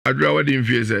Adwa what in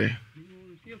fear say?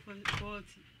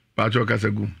 Pacho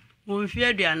Kasagu. Won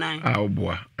fear dia nine. Ah,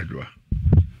 boy, Adwa.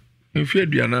 In fear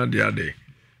dia na the other.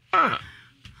 Ah.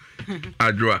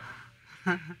 Adwa.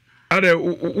 Ade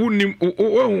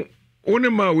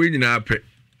unim ma we nyina apɛ.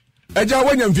 Eja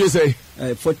wanyam fie say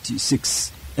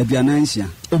 46 aduanansia.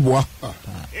 Oboa.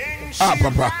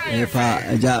 Papa. Pa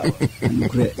eja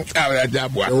nkure. Eja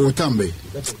boa. O tambe.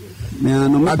 Me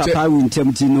no me papa wi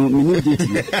ntemti no me ni date.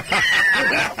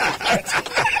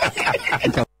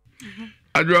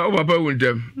 Adwa o papa wi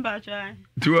ntem. Ba try.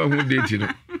 Ti wa hu date no.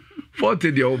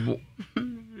 40 dia obo.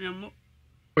 Yamo.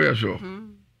 O ya so.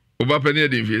 O papa ne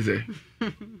dey fie say.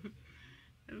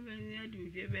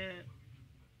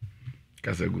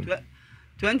 Kasagu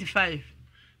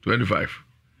 25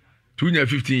 Tunya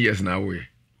 15 years now we.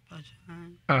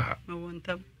 Ah. Me want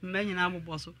to many na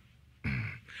boso.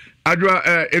 Adwa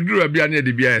eduru bia na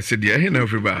de bia ese de he na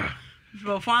ofri ba.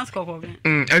 For France kokko.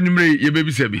 Anumre ye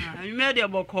baby sabi. Anumre de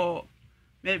boko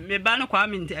me ba no kwa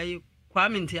minti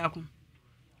akọ.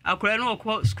 Akure no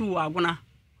okọ school aguna.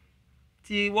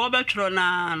 Ti wo betro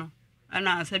na no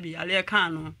ana sabi ale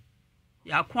kan no.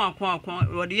 Ya ko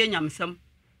wo de nyamsam.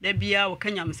 Da bia wo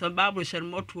kanyamsam Bible share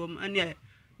motuom ane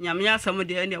nyame asam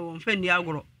de ane wo mfa ni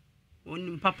agoro.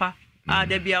 Onim papa.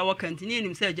 Da bia wo kantini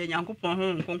nim se agya Nyankopɔn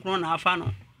ho nkonkron na afa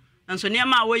no. Nso ne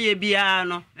ma wo ye bia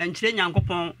no enkyire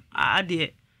Nyankopɔn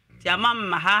ade. Ti ama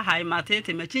ma ha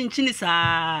matete ma chinchini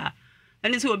saa.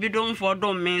 Ani se obi dom fo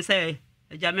dom me se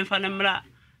agya me fa na mra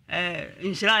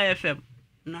Nhyira FM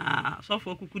na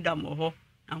sofo kuku dam ho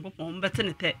Nyankopɔn mbete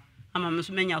ne te ama me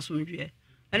so menya somdwe.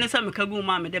 Ani se me kagu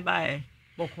ma me de bae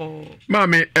boko.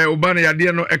 Mami oba na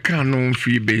yade no eka no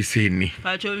mfi be se ni.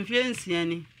 Pa cho mfi nsia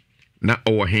ni. Na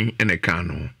owo hen ene ka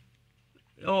no.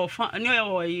 O fa ni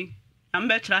o yi.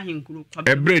 Ambe kira hinkuru kwa.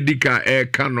 Ebre dika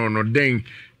eka no den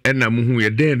ena muhu ye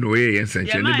den no ye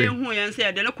yensenche ne be. Ya ma hu yense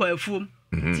ye de ne kwa afuom.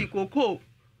 Ti koko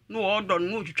no odo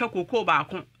no twitwa koko ba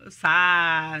ko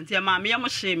saa nti ma me yam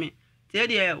hye me. Ti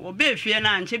de obe fie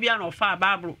na nche bia no fa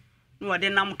Bible no de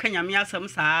nam kanyame asem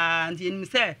saa nti enim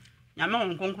se nyame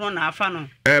honkonkron na afa no.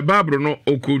 Bible no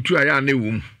okotu aya na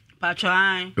ewum.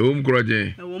 Patran. Ewum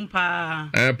kroje. Ewum pa.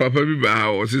 Papa bi ba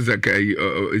o se Zakai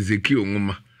Ezekiel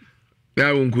nguma.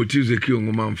 Ya wonkotu Ezekiel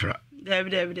nguma mfra.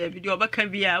 David obaka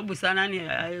bia obusa na ne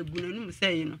egunanum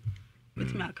sei no.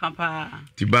 Betimi aka pa.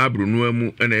 Ti Bible no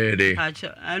amu na yede.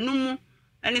 Acha anum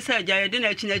ani se agya yede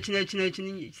na china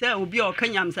se obi o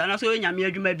kanyamsa na so nyame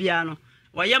adwuma bia no.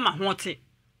 Woye ma hote.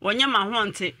 Wonye ma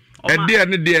honte. Ede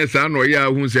ne de esa no ya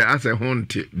hu se ase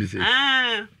honte bi se.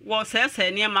 Wo se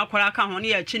ne makwara ka ho ne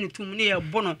ya chi ne tum ne ya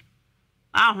bo no.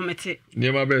 Ahomete. Ne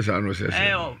ma be sa no se.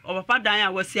 O papa dan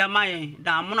a wasi amaye,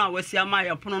 dan mo na wasi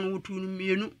amaye pono no wutu no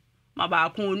mienu. Ma ba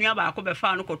ko onua ba ko be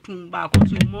fa no kotum ba ko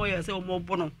so mo ye se o mo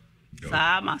bo no.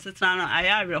 Saa ma setna no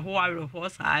aya awerho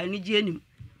saa ni je nim.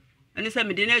 Ani se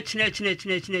me de na china.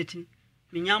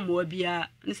 Menya mo bia,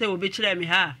 ani se obi kire me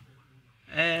ha.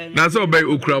 Na so by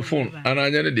okura phone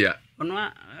ananya ne dia ono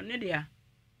ne dia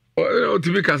o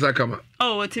tibi kasa kama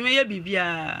o timi ye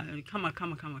bibia kama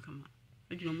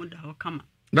adwuma mu da ho kama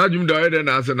na adwuma da ye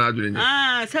na ase na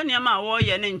adwuma se ne ma wo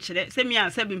ye ne nkyere se mi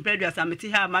asa bi mpredua sameti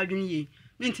ha ma adwuma ye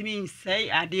mintimi nsai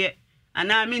ade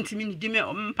ana mintimi ni dime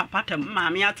papa tam ma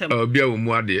me atam bia wo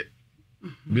mu ade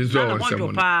bi so o se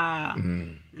mo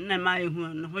na ma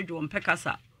ehu no hodwo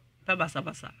mpekasa pe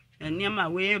basa ne ma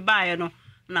we baaye no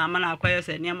na mana akwaya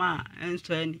se niam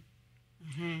enso ani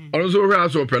ono so hwe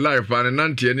aso pe life pa ne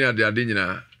nante ani ade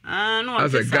nyina no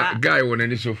as a guy won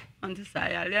ani so anti sa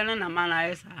ya le na mana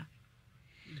yesa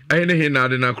ai ne he na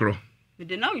ade na kro me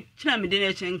de na kira me de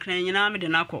na chi nkran nyina me de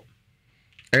na ko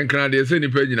enkran de se ni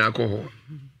pa nyina ko ho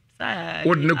sa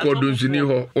odne ko dunsini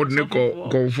ho odne ko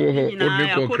konfo ho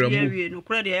odne ko kramu no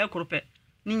kura de ya krope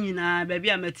ni nyina ba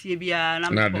bia matie bia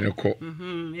na de ko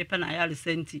epa na ya le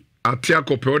senti atia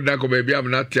kope oda ko baby am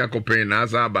na atia kope na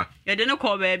azaba ye de ne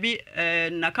ko baby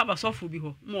na kaba sofo bi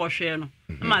ho mo hwe no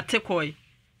ma te koi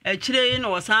chire no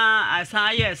wosan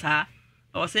asan yesa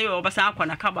o se obasa akwa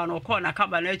na kaba no ko na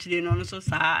kaba na chire no so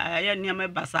saa ye niam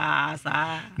basa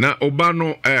saa na oba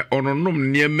no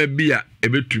ononom niam bia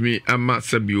ebetumi ama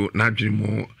sabio na adwene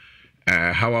mu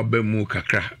hawa ba mu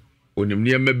kakra onim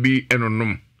niam bi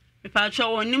enonom pa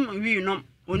cho onim wi no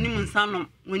onim nsanom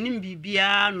onim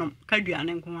bibia no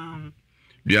kaduane nko ho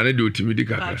duane de otimi di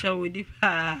kakra acha wodi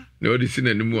pa na odi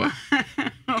sinanimu a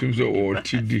timso o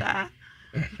tidi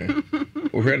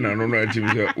o fe na no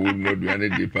timso o no duane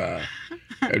di pa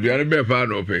duane be pa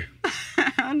no pe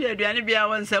ande duane bia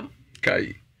wonsam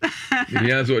kai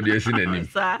ni aso de sinanim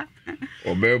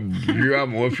o be biwa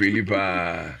mo feli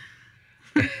pa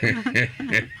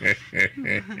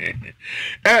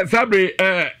Sabre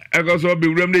agoso be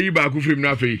wram dey ba ku film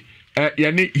na fe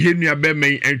yani yenua be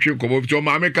men entwe kobo fi o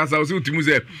ma me kasa o se utimu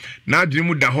ze na adwene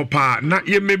mu da ho pa na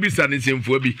ye mebisa ne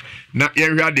semfo bi na ye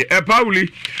hwa de Pauli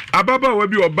ababa wa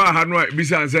bi oba ha no a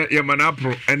bisa se ye mana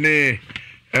pro ene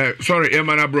sorry ye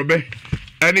mana brobe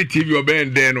any TV obe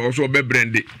ende no so obe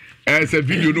brande se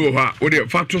video no ha o de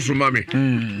fato so mame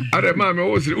are mame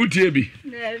o se utie bi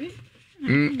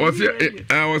o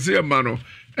se ye mano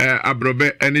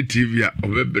abrobe any TV a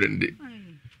obe brande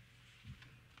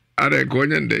are ko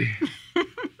nyende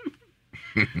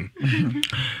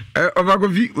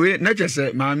Ovagovi we na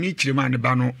chese ma mi chirima ne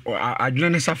ba no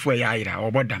adwene ne safo ya ayira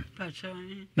obodam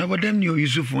na bodam ni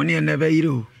Yusuf woni na ba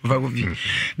yiro Ovagovi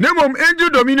nemom Angel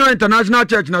Dominion International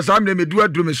Church na samre medu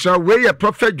adru me sha we ye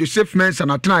Prophet Joseph Mensah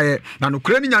na tena ye na no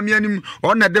kra ni nyame anim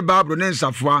ona de babro ne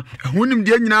nsafo hunim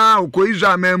de nyina okọ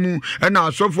Israel mamu na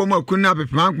asofo mu akunu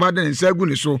apepema kwa de nsa gu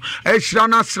ne so ehira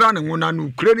na sra ne wona no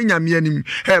kra ni nyame anim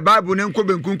Bible ne nko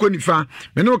benkunko nifa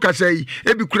me no ka sei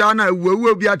ebi kura na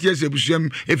obi atiese busuam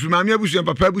efrimame abusuam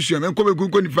papa busuam enko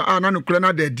bekunko nifa ana no kura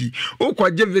na dadi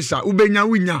okwaje visa ubenya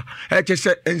wunya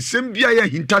chese ensem bia ya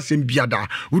hinta sem biada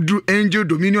udu Angel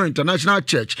Dominion International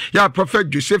Church ya Prophet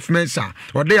Joseph Mensah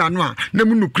ode anu a na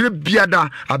mu nukure biada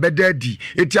abedadi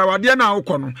eti awade na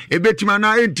awokọ no ebetima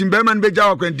na entimbe man beja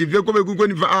wakwantive ko bekunko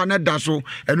nifa ana daso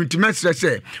enuntime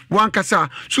srese wankasa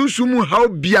susumu haw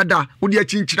biada udi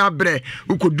achinchina bre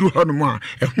ukodu hono a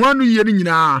ehwo anu ye ni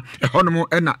nyina ehono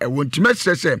na ewontima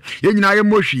sese ye nyina ye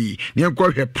mohwi ne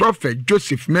enkohwe Prophet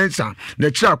Joseph Mensah na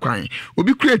kira kwan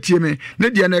obi kreatie me ne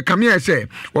de na kame ese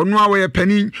onu a we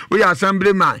pani we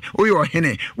assembly man we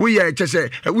ohene we ye chese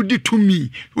udi tumi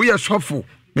we ye sofo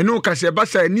me no ka se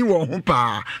basa ni wo ho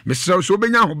pa me so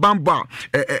benya ho bamba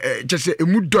chese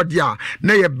emu dodia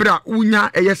na ye bra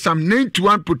unya eye sam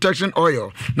 91 protection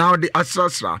oil now the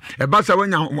asasra basa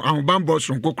wanya ho bamba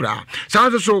so nkokra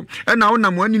so na wona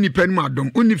mo ani ni panu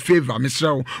adom uni favor me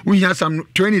so unya sam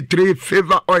 23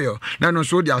 favor oil na no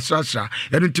so the asasra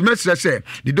enutime se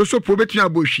the doso po betua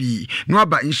bohwi no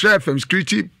aba insure FM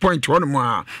security point one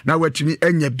mo na watimi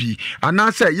anya bi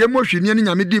ana se ye mohwi ni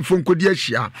nyame di fonkodi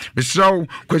ahia me so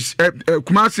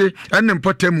Kumase ene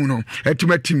mpotemu no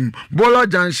etimatim Bola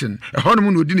Junction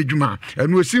hono no di ne dwuma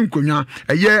enu osi nkonwa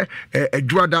eye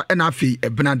adwada na afi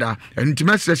ebenada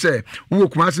entimese se wo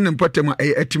Kumase ne mpotemu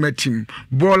etimatim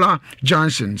Bola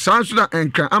Junction Sansula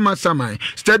enkra amasamai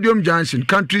Stadium Junction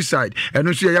Countryside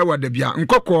enu so ya wadabia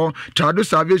nkokọ Trado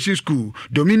Salvation School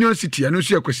Dominion City enu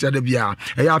so yakwasiada bia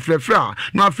eya afrefra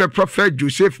no afre Prophet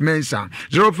Joseph Mensah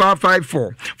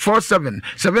 0554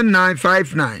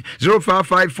 477959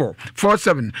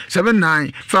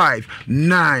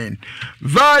 0554477959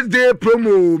 Thursday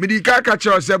promo midika ka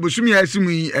cha se busumi asimu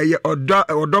eye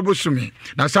odobusumi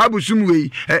na sabusumi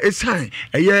we esan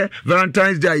eye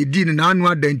Valentine's Day di na anu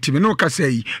adantimi no ka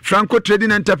sei Franco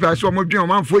Trading Enterprise o modwen o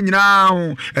manfo nyina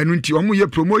ho enu nti o mo ye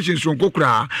promotion so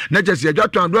nkokura na jese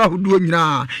adwato ando ahodo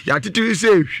nyina ya titiri se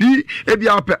hwi ebi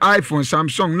ape iPhone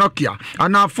Samsung Nokia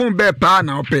ana phone be pa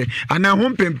na ope ana ho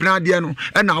mpempena de no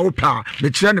na opa be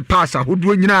kire ne pass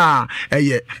ahodo nyina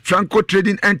eye Franco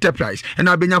Trading Enterprise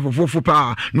na benya fofofo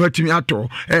pa no atimi ato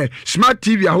smart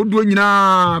TV ahodo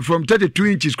nyina from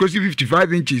 32 inches to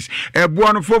 55 inches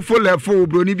eboa no fofo level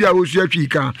broni bia wo su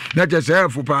atwika na jese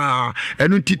efo pa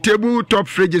enu ti table top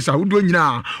fridges ahodo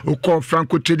nyina okọ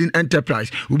Franco Trading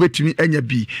Enterprise ubetimi enya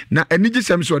bi na enigi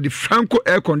sem so the Franco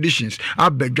air conditions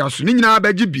abadwaso ni nyina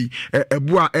abaji bi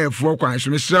eboa efo kwan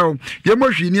so mesrew ye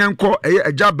mohwi ni enko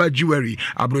ajaba jewelry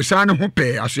abrosan ho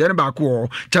pe aso ye ne ba ko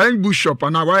challenge bush shop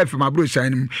na wa FM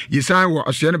abrosan yisan wo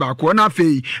aso ye ne ba ko na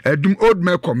fei edum old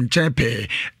Melcom champe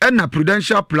na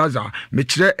Prudential Plaza me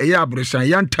kire abrosan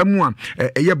yantamu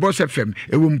a Boss FM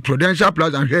ewum Prudential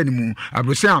Plaza hwe ni mu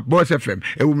abrosan Boss FM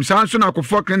ewum sanso na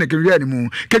akofo clinic hwe ni mu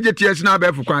KJTS na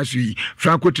ba kwan so yi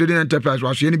Franco Trading Enterprise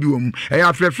wa so ye ne bi wom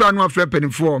afrefra no afre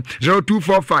penifo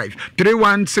 0245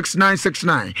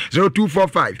 316969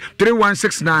 0245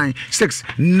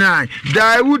 316969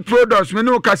 Dawood Products me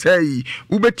no ka say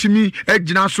ubetimi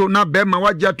agina so na be ma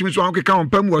wagya tumi so ankeka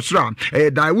ompam wosra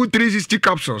Dawood 360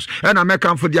 capsules na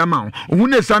meka for the amount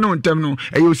ohune sa no ntem no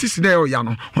osisi na ya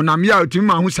no honam ya otimi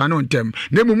ma hu sa no ntem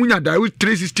na munya Dawood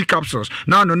 360 capsules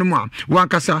na no no mu a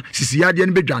wankasa sisi ya de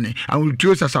ne bedwane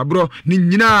awutuo sasabro ni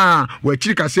nyina wa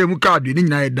chiri kase mu card ni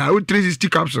nyina Dawood 360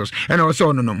 capsules na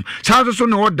also no no sa so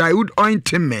no Dawood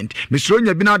ointment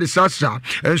misronya bi na de sasa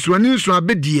ensuani nsu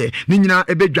abedie ni nyina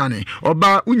ebedwane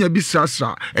oba unya bi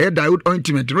sasa Dawood Dawood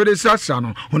ointment no de sasa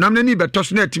no honam nani beto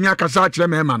so na atimi akasa akire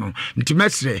mema no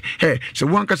ntimesre so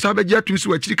wan kasa be gya tumi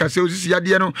so akiri kasa osisi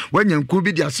yade no wanya nku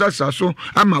bi di asasa so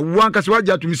ama wan kasa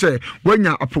wagya tumi se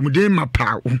wanya apomuden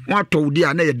mapa ho atowde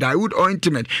a na ye Dawood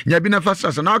ointment nya bi na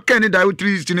fasasa na kan ni Dawood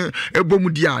 360 no ebomu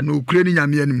dia na okure ni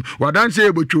nyame anim wadanse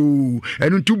ebotwo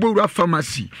enu tubowura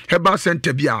pharmacy herbal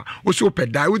center bia o so pe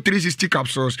Dawood 360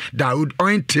 capsules Dawood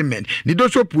ointment ni do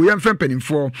so pu yem fempeni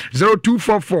for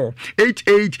 0244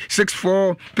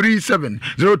 886437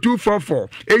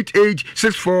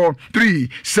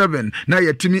 0244 na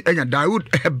yetimi enya Dawood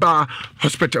herbal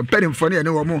hospital penin for ne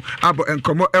wo mo abo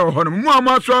enkomo e ho no mo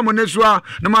amaso amoneso a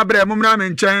na mabre mo mra me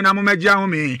nchen na mo magya ho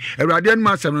me awurade anu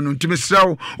asem no ntimi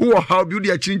sew wo ha bi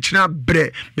udi akirinkina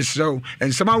bre mesew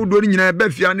ensama wo do ni nyina ba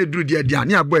fia na duru dia dia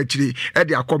ne abo akiri e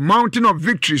de akọ mountain of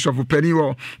victories of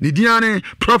peniwo ni diane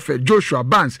prophet Joshua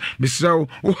Barnes mesew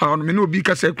wo ha no me no obi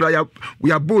kasa kura ya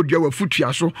bold ya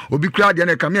wafutua so obi kura dia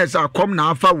na kamia sa akom na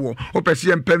afa wo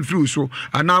opese empamfiri so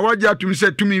ana wagya tumi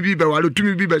se tumi bi be walo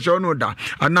tumi bi be se no da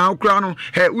ana kura no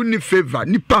uni favor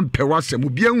ni pampe wasem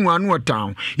obi anhu anu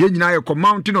otan ye nyina ye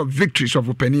mountain of victories of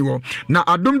peniwo na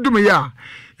adomdum ya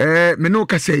me no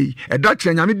kasei da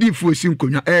kire nyame difu esi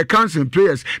nkonya council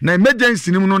prayers na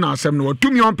emergency nim no na asem no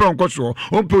tumi onpe onkoso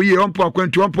onpo ye onpo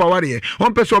akwantu onpo aware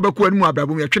onpe so obekwa nim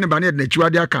abrabom ye twene bane na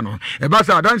chiwade aka no ba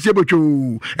sa adanse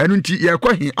ebotwo enu nti ye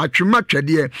kwahi atwema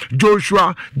twede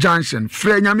Joshua Johnson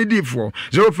frɛ nyame difu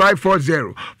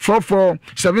 0540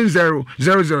 447000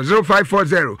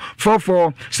 0540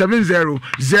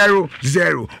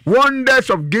 447000 Wonders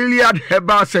of Gilead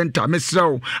Herbal Center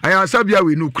mesraw ayasabia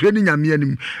we no kure ni nyame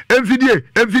anim Everyday.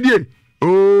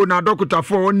 Oh, na dokota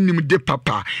for onim de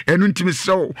papa. Enu ntimi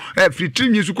sew. Free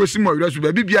trinyi su kosi mo yirasu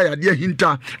ba bibia yade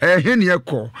hinta. Heni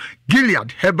ekọ.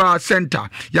 Gilead Herbal Center.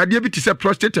 Yade bi ti se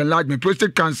prostate enlargement,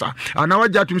 prostate cancer. Ana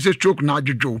wagya tumi se stroke na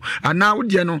adwojo. Ana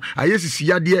wode no ayesisi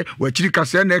yade wa chiri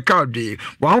kasa na eka ode.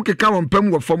 Wa ho keka wo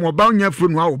mpam wo fom oba onya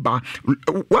furu no awoba.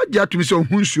 Wagya tumi se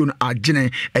ohunsuo no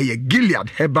agene. Eye Gilead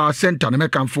Herbal Center na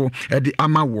mekanfo de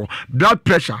amawo. Blood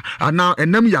pressure ana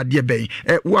enam yade ben.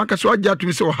 Wa kasa wagya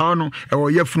tumi se oha no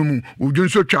ye funumu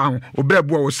udwunso twa ho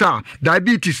obrebo wo sa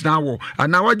diabetes na wo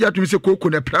ana wagya tumi se koko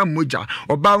na pram moja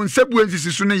oba nsebu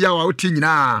ensisi so ne ya wa oti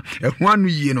nyina ehu anu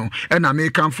yie no na me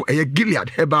kanfo eye Gilead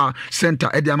Herbal Center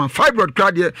e de ama fibroid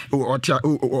crade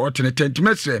otene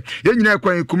tentimesre ye nyina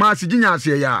kwan Kumasi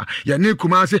ginyase ya ne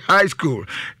Kumasi high school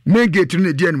main gate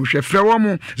no de anu hwe frɛ wo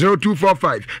mo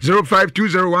 0245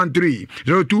 052013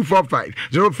 0245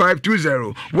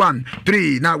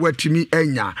 052013 na watimi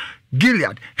enya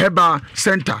Gilead Herbal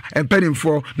Center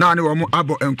empenimfo na ne wo mo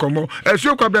abo enkomo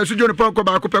esu kwabra su joni pon ko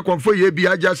ba ko pe konfo ye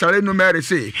bia ja sare no mere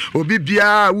se obi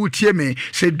bia wutie me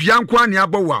se bia nkwa ne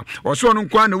abowa oso no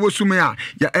nkwa ne wosume a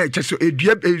ya chese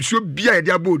edua esu bia ye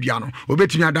de abodua no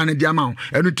obetimi adane de ama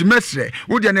enu timesre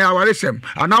wo de ne awaresem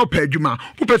ana opa adwuma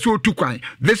wo pe so otukwan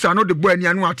this are not the boy ani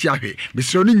anu ate ahwe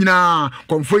mesro ni nyina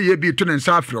konfo ye bi to ne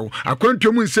nsa afro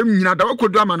akwantu mu nsem nyina da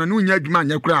wakodu ama no nya adwuma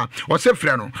anya kura o se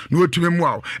frɛ no na otumi mu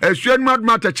a suan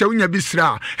madmata chawunya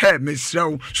bisra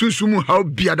mesraw sunsumu haw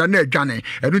biada na adwane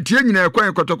enu tie nyina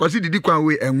ekwan kotokosi didi kwan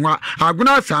we enwa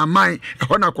aguna saman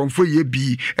ho na konfo ye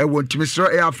bi ewo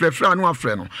ntimisro afrefra no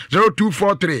afre no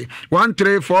 0243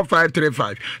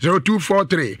 134535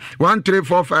 0243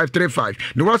 134535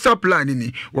 no WhatsApp line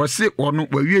ni wose ono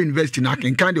wawie university na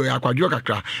kenkan de yakwadwo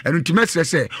kakra enu ntimesre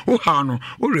se wo ha no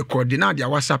wo record na dia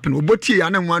WhatsApp no obotie ya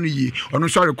na nwa no yi ono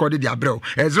so record dia brew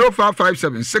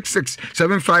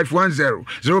 0557667510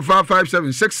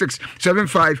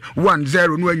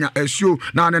 0557667510 no anya asio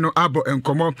na ne no abo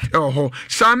enkomo eho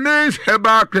Samens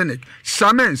Herbal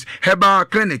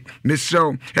Clinic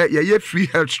mesro ye free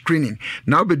health screening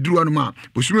na obeduru anu ma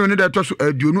bosumi no da to so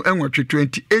aduonu enwotwe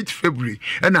 28 February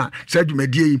na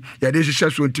sadumedie ye de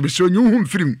hihye so ntibso nyuhum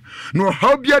firim no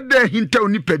how bia da hinta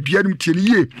oni padua nim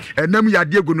tieniye enam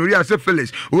yade gonorrhea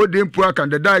syphilis odempo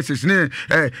candidiasis ne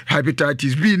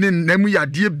hepatitis B ne nam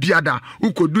yade biada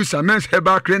ukodu Samens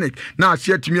Herbal Clinic na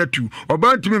asiatimi atu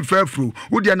obantimi mfafro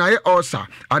wode na ye ulcer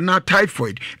ana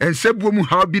typhoid ensebuo mu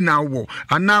how bi na wo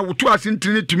ana woto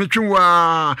asintini tumi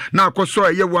twenwa na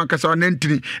akoso ye wankasa na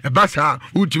ntini ebasa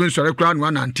utimi nsore kra no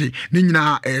anante ni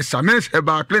nyina Samens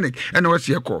Herbal Clinic ena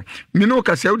wase ekọ mino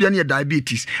kasa wode na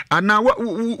diabetes ana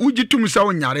ugitum sa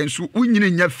wonyare nso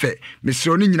unyini nya fe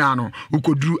mesro ni nyina no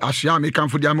ukoduru asoa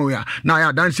mekanfo dia ma ya na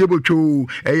ya danse botwo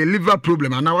liver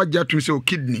problem ana wagya tum se o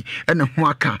kidney ena ho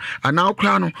aka ka ana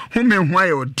okra no home ho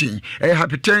aye odin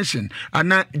hypertension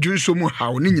ana junso mu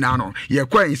hawo ni nyina no ye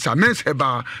kwa Insamens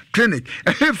Herbal Clinic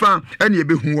ehefa ene ye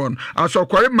behu won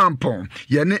asokore mampon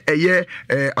ye ne eye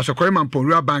asokore mampon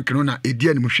rural bank no na edi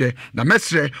ani muhwe na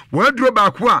mesre waduro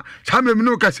ba ko a samem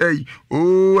no ka sai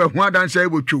o ehu adanse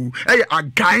ebotwu eye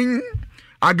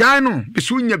agan no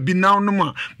bisunya binaw no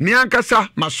ma me ankasa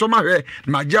masoma hwe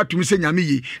magya tumi se nyame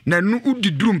yi na nu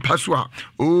udiduru mpaso a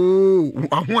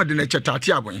aho ade na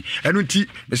chetati abon enu nti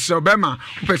mesobema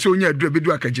upese onya aduro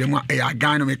bedu akagemu a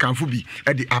agan no me kanfo bi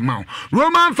e di amaw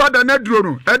Roman father na duro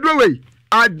no eduro we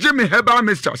Jimmy Herbal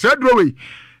Mixture se duro we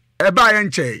eba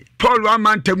yenche Paul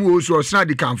Amantamu osu osna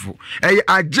di kanfo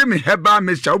Jimmy Herbal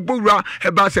Mixture obowura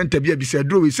Herbal Center bia bi se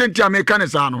duro we senti America ne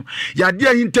sa no yade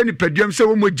ahintani paduam se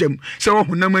wo mogem se wo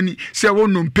honamani se wo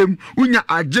nompem unya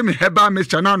Jimmy Herbal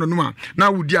Mixture na no a na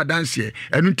wudi adanse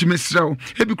enu ntime srew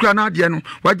ebi kura na ade no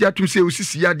wagye atum se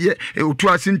osisi yade otu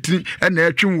asentini na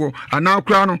etwenwo ana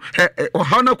kura no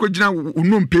oha na kogina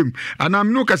nompem ana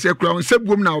mno kase kura on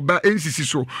sebuom na oba ensisi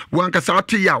so wankasa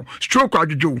ate yaw stroke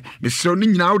adwodwo mesrew ni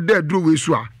nyina da duro we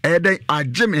so a eden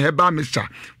Jimmy Herbal Mixture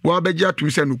wa begye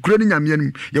atum se no kura ni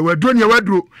nyamenum ye waduro ne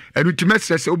waduro enu ntime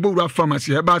srese obowura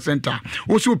pharmacy Herbal Center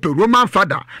wo so pe Roman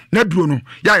father na duro no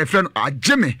ya ye fre no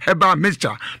Jimmy Herbal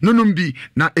Mixture nonum bi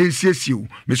na NCSU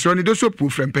mesrew ni do so pro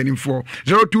frempanimfo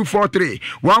 0243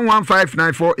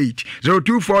 115948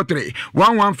 0243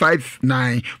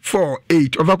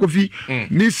 115948 Ovakofi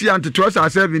nisi anteto sa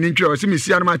 7 ntwe o se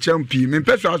mesi anama champi me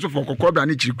peso aso for kokobra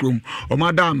ni chikrom o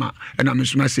madama na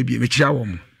mesuma sebie me chia wo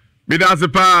mo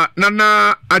Bidasepa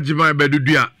nana Ajiman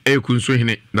Bedudua ekunso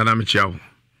hine nana me chia wo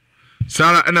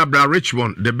Sarah and Abra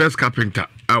Richmond the best carpenter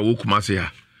a wo kumase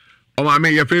ha o ma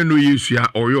me ye fe no yesu ya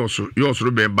o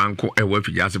yoso be banko e wa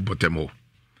fijase botemo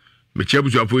me chia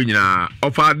busuafo nyina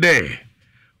ofa de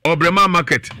Obrema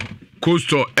market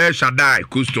coastal El Shaddai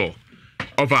coastal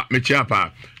ofa me chia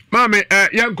pa mame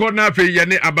yanko na fe ye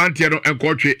ne abantie no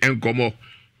enkotwe enkomo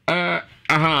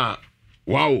aha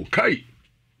wow kai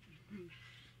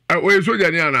we so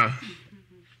jani ana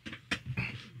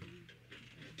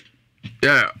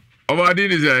yeah over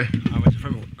did is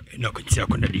no kuntia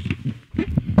ko dadi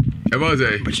e ba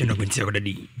say but no kuntia ko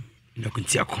dadi no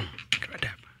kuntia ko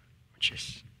kada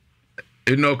yes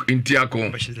Enoch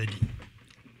intiako but dadi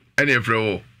any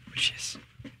fro yes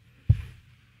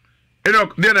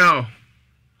Enoch then how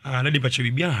na di bacho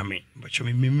bibia ha me bacho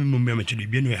me bacho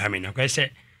bibia no ha me na kwa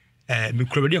se me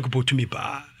kurabadi akopɔ tumi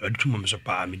pa adutuma me so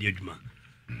pa me di adwuma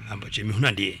bacho me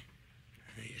huna de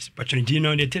yes bacho ndi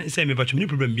no de say me bacho me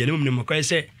problem bia no me kwa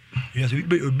se yes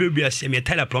obi ase me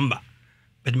Tyler plumber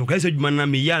but me kwa se adwuma na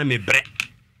me ya me bre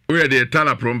we dey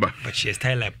Tyler plumber but yes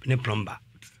Tyler ne plumber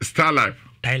Starlife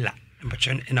Tyler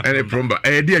bacho na plumber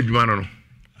di adwuma no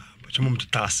bacho mum to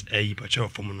task bacho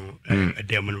fom no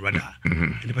dem no rada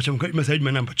and bacho me message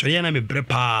man na bacho ya na me bre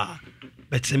pa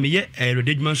but se me ye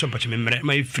rededman so bacho me mre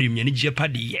my free me ni je pa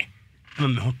de ye ma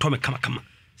me ho to me kama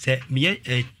se me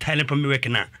ye Tyler plumber work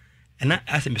na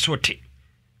ase me sorte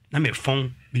na me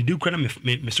phone me do kra na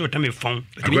me sorte me phone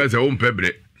but me say o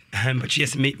mpebre but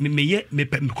yes me ye me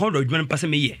call rededman pass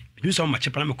me ye do so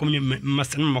much plan me come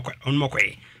master no mo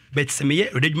but se me ye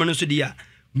rededman so dia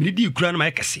me di kra na ma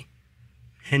yakase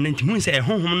nti mun se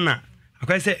honhom na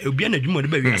akwa se obia na dwuma de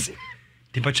ba wiase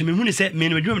ti pache me hun se me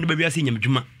na dwuma de ba wiase nyam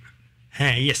dwuma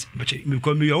yes pache me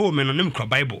ko me yo me no me kra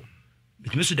bible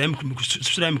me so dem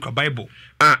so dem kra bible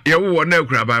ye wo na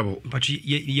kra bible pache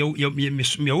ye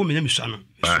me yo me na me so no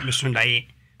me so ndaye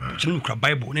pache me kra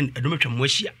bible na edom twa mo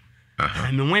ahia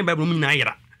me wan bible mu na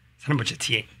ayira sana pache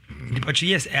tie ti pache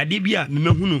yes ade bia me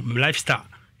hunu me lifestyle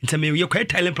nti me ye kwa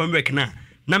talent from work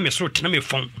na me so na me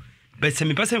phone but se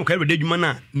me pass me kwa rededuma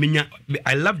na menya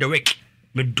I love the work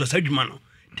me do sa dwuma no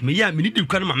te me ya me need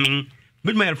kwa na me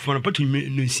my phone put me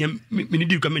no siam me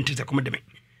need kwa me ntse komode me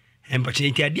em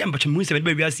pache nti ade am pache mu se me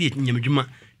ba wiase nyam dwuma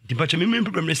nti pache me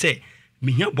problem ne se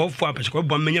me nya bofo a pache ko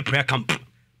bo menya prayer camp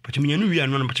pache me nya no wi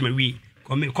anu na pache me wi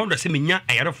ko me ko do se me nya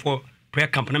ayare for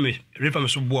prayer camp na me refa me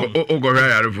so bo o go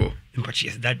ayare for pache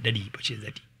is that daddy pache is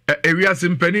that e wiase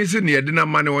mpani se ne de na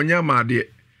ma ne onya ma de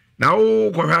na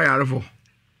o go ayare for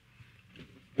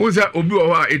Oza obi o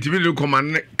wa etibili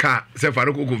command ka se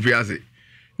faro ko fiase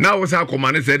na wo sa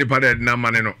command se de pade na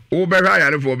mane no wo be hwa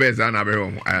yare for be sa na be ho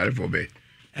ayare for be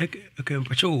okay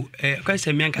pacho ka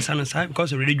se mi anka sana sa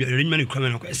because already arrangement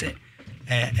equipment ko se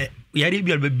yare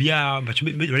bi bia pacho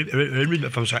be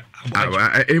fam so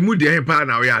mu de pa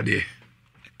na wo ya de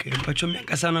okay pacho mi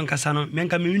anka sana mi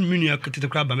anka mi ya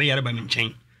ketete kra ba me yare ba mi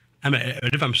nchen am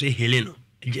fam so heleno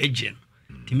eje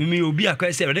ti mi obi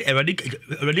akwa se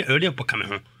already pokame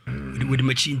ho with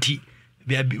machi nti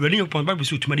Ready upon Bible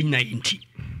suit to Marina inti.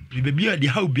 We be the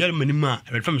how be manima,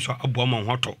 red from so a bomb on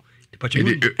hoto. The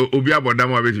Obia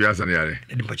Bodama with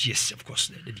Yasan. Yes, of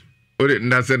course. Oh,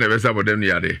 that's the best about them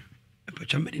yard.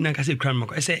 But I can say,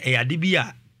 Cranmock, I say, a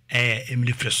dibia, a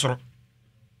milifresor.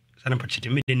 Sana pachiti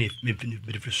me deni me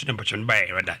frustration pachon by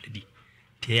rather di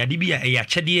te adibia e ya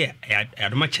chede e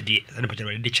adoma chede sana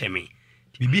pachon de cheme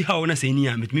ti bibi ha wona se ni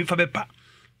a metimi fa bepa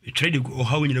me trade go o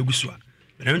ha wonyina gusua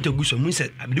me na nto gusua mun se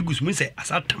amde gusua mun se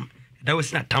asatam da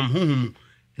wasi na tam honhum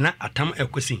na atam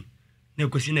ekosin na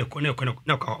ekosin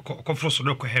na ko froso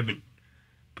na ko heaven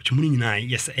pachon mun nyina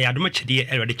yes e adoma chede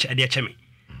e rade chede cheme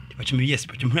pachon yes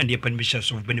pachon mun de permission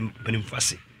so benim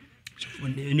fase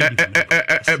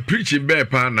preaching bear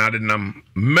pan nam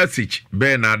message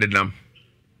bear nam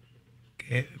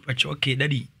okay but okay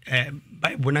daddy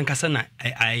bible nankasa na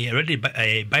I already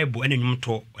bible ene nyum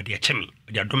to o de achemi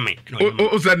o de adome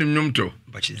o sa ni nyum to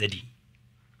but is daddy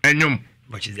enyum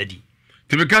but is daddy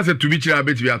to be kase to be chira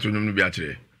bet bi ato nyum no bi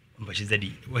akire but is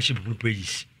daddy worship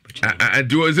praises and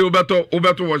do is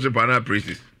obeto worship and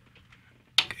praises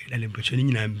dale bachoni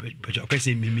nyina bacho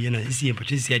kwese mimi na isi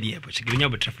bacho isi ade bacho genya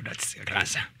botra for that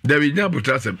cancer there we nya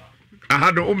botra sem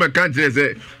ahado o meka nche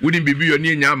se wudi bibi yo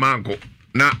ni nya manko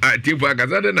na tifu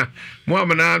agazade na mo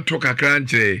amana to kakra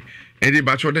nche edi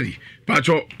bacho dadi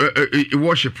bacho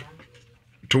worship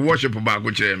to worship ba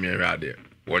go chere me rade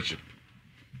worship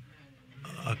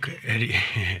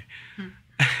okay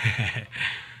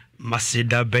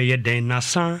masida beye den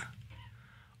nasa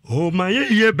o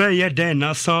maye beye den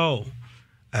nasa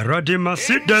Erode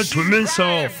masida to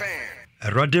mensa.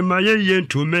 Erode maye yen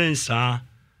to mensa.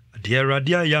 Dear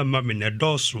Radia Yama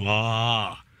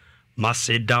Minedoswa.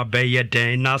 Masida beye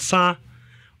den nasa.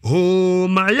 Oh,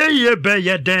 maye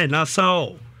beye den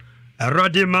nasa.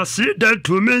 Erode masida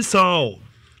to mensa.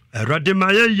 Erode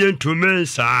maye yen to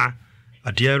mensa.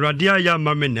 Dear Radia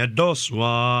Yama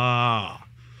Minedoswa.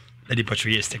 Daddy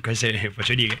Patrice, the question for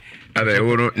Chidi. Ade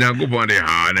wono nyango bonde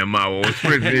ha na ma wo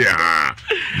spirit ya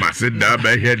masida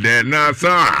be he de na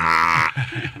sa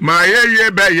ma ye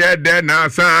be ye de na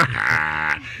sa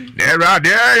de ra de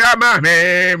ya ma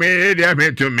me de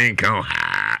me to min kan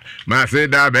ha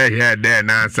masida be he de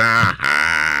na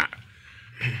sa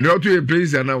no to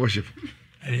praise and worship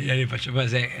Daddy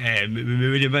Patrice say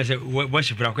me be say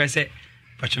worship ra kwa say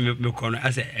Patrice me kono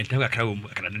ase entan kakra wo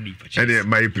kakra Daddy Patrice ade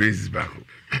my praise back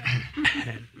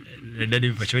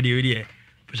Daddy Patrice we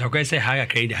Patrice say ha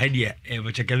kakra de idea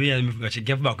but kavia but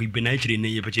give back be na chiri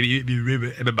ne Patrice be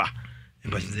beba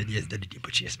Patrice said yes Daddy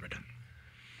Patrice brother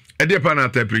ade pa na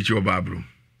ta preach your babro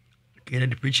okay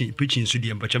the preaching so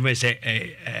the Patrice say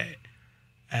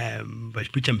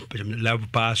but preaching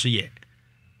love pass so yeah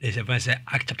there's a verse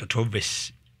Acts chapter 12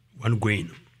 verse 1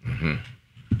 going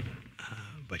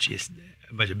but yes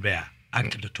but bear Acts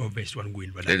chapter 12 verse 1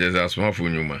 going brother there's a small for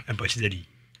you man and but Daddy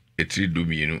etri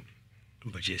domino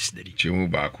but yes Daddy chimu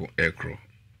baako ekro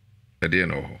ade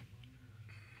na ho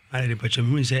I the Patrice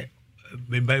who say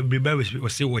Bible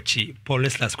was say watch Paul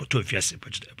Leslas ko to fiase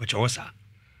Patrice osa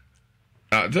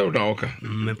there na oka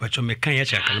me Patrice me kan ya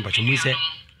cha kan Patrice mu say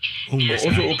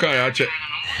also oka ya che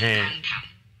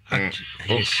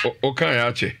oka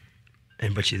ya che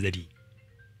and but she's Daddy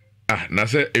na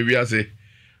se ewiase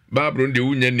babro de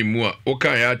wunya nimu a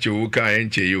oka ya che oka ya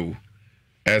nche yo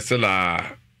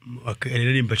esela okay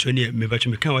Daddy Patrice me Patrice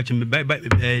me kan watch me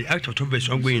Acts of 12 verse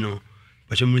 1 going no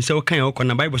Patrice mu say oka ya okọ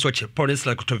na Bible so che Paul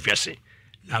Leslas ko to fiase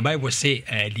na Bible say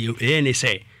the ne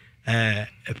say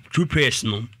true prayers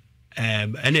no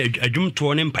and adwum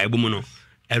to ne mpa mu no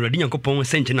Erode Nyankopon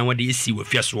sente na wode esi wo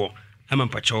fiaso ama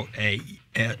mpacho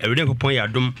Erode Nyankopon ya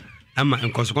adom ama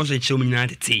nkonsokonso eche mu nyina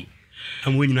tete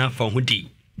ama wo nyina fa ho di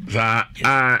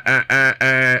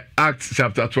Acts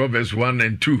chapter 12 verse 1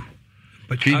 and 2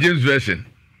 King James version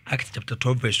Acts chapter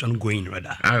 12 verse 1 going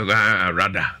rather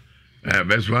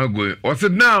verse 1 going was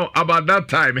it now about that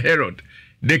time Herod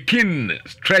the king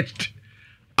stretched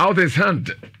out his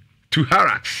hand to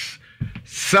harass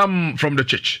some from the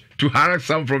church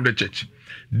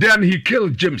then he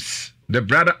killed James the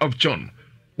brother of John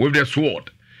with the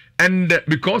sword and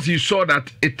because he saw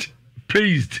that it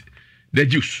pleased the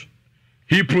Jews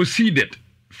he proceeded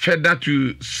further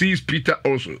to seize Peter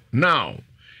also. Now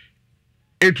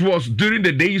it was during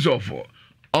the days of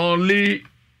unleavened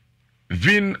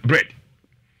bread.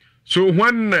 So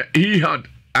when he had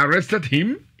arrested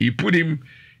him, he put him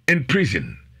in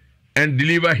prison and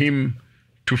delivered him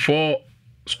to 4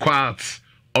 squads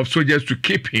of soldiers to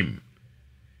keep him,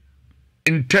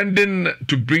 intending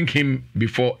to bring him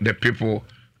before the people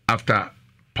after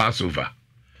Passover.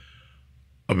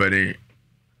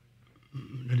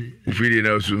 ufiri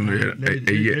na so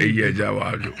eye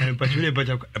jawado pachule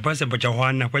pacha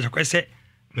hwana kwa se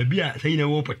babia sai na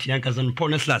wo pati an kasan po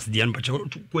na slash dian pacha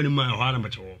ko ni ma hwana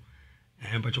pacha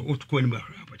pacha ko ni ma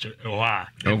pacha wa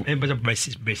pacha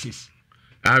basis basis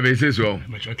wo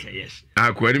pacha yes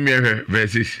ko ni me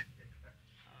basis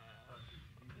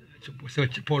so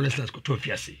po na slash ko to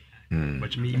fiase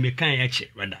pacha me kan ya che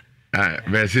rather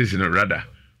basis no rather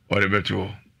or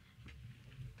beto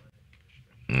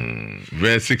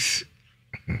verse 6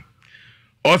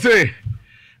 Ose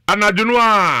anadwunu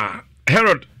a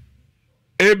Herod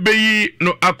ebeyi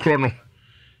no akro no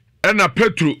ena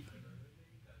Petro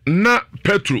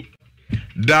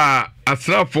da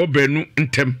asrafo benu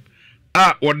ntem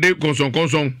a wode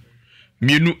konson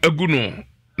mienu agu no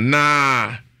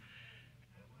na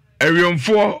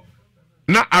awemfo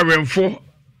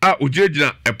a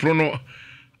ojegina epro no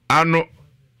ano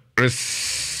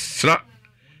resra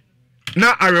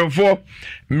na awemfo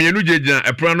mienu jejina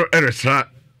epro no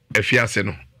resra afiase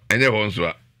no enye ho nso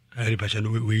a ari pacha no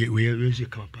we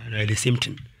come up na the same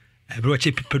thing every watch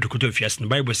people to afiase no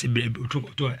Bible say to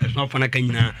no fana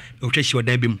kanyina o twesi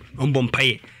odan bem ombo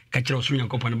mpaye ka kire oso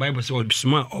nyankopon Bible say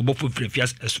obisuma obofo firi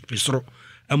afiase esoro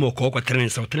ama okọ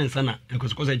trensa na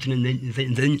ekosokosa chine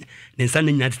nsa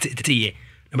na nyina tete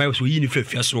na Bible say yini firi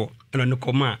afiase wo na no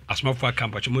koma asomafo aka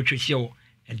pacha mo twesi o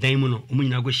edan mu no omu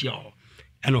nyina go hia o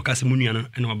ena okase mu nua no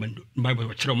ena wabando Bible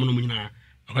wa kire mo no mu nyina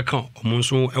okaka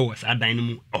omonso ewo sa dan no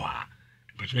mu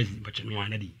pacha no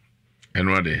anadi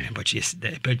enwa de pacha yes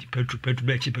the Petro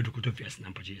koto fias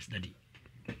na pacha yes daddy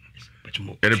pacha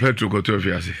mo Petro koto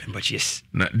fias pacha yes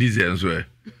na diesel nso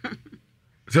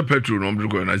se Petro no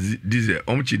mdrugo na diesel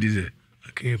omchi diesel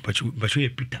okay pacha ye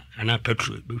Peter ana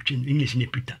Petro English ni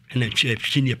Peter ana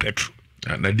chi ni Petro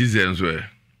na diesel nso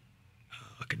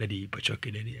okay daddy pacha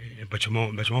okay daddy pacha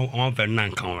mo on ver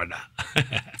nan kan wada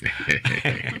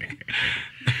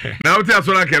na uti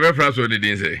asola ke be fraso ni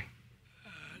din say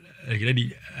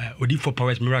daddy Odifo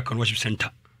Powers Miracle Worship Center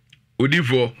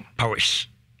Odifo Powers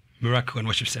Miracle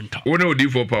Worship Center one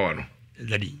Odifo Power no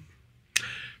daddy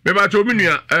me ba to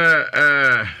minua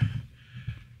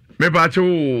me ba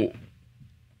to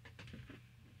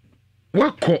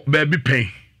wako baby pen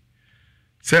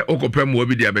say okopem wo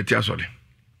bi dia beti asole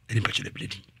daddy pacha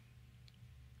daddy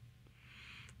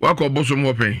wako bosom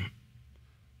ho pen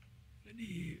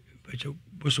daddy pacha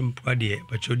bosom pade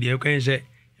pacha dia kan say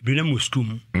Brina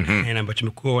muskum and I'm batching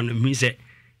ko na mi se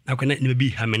na ko na bi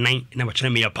ha me nan na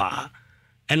batching me ya pa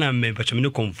na me batching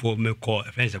no comfort me ko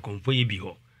friends comfort ye bi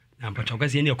ho na batching ko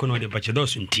se ne ko no de batching do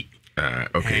sunti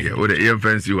okay yeah o de ye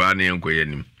fancy wa na enko ye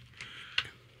nim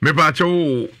me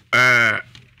batching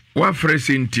wa fresh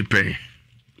ntipen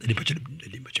de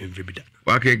batching very bida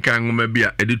wa ke kan ma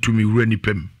bia e de tumi wura ni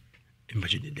pem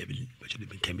batching de batching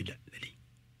de kan bida lady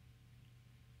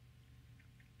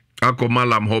ako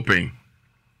malam hoping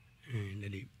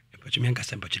Pacha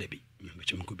kasa pacha bi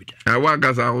pacha ko bida wa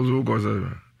kasa ozo ko sa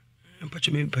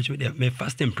pacha me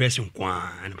first impression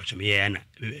kwa na pacha me ya na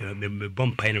me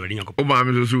bom pai na wadi nyanko o ma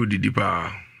me so didi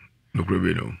pa no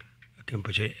krobe no kan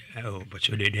pacha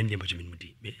pacha de den pacha me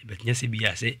mudi bet nya se bi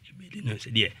ya se no se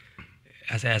die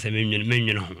asa me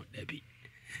nyen ho da bi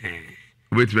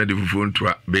wait me the phone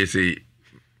to be say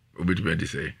obit me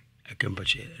say kan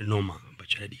pacha normal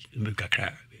pacha di me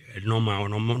kakra normal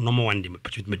one day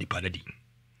pacha me di pa di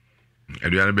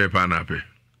aduane be pa na pe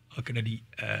okay daddy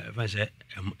fancy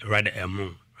rather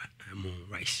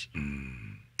rice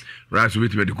rice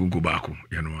with me the kunku baako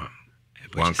ya no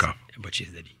one cup but yes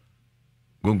daddy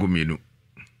gongo mienu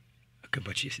okay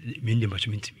but yes mindi but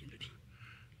minti daddy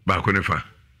baako ne fa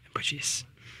but yes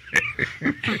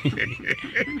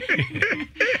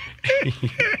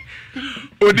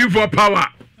Odifo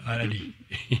power daddy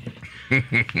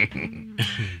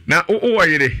na o wa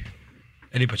yire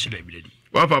daddy but daddy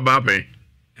wa fa ba pe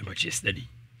but yes daddy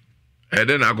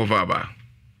then I go for ba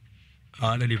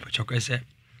daddy but chokwese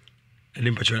daddy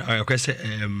but chokwese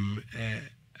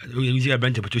uzi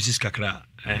abante but sis kakra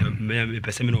me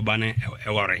pese me no ba ne e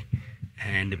wore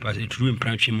and the person true in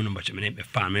branch mu no but me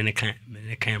fa me kan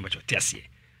but tiase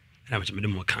na but me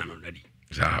mo kan no daddy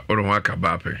sa oro ho aka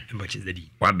ba pe but yes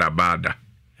daddy wada bada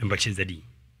but yes daddy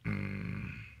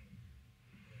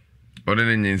ore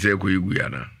ne nyense ko igu ya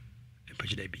na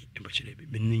Bachidabi,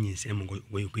 Benin, Sam,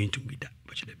 going to be that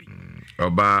Bachidabi.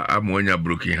 Oba amonya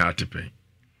broken heart pen.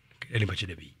 Any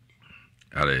Bachidabi.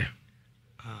 Ale.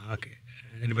 Okay.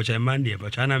 Any Bachamandi,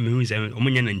 Bachana means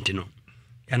Omunian and Tino.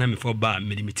 Yana me for bar,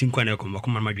 made me think when I come back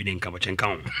on my wedding Cabachan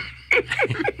count.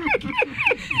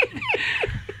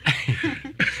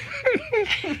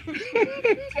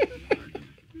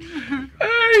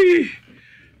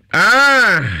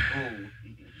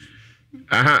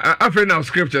 friend now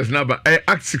scriptures number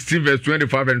Acts 16 verse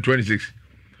 25 and 26.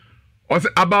 Was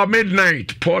about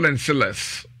midnight, Paul and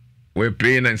Silas were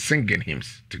praying and singing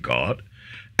hymns to God,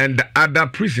 and the other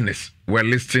prisoners were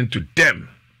listening to them.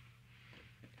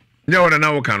 You want to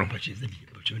know what kind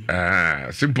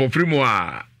of simple free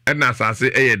more and as I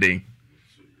say a day.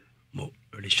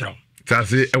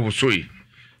 Sase e wo soyi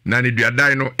na ne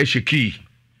duadan no e sheki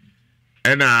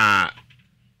e na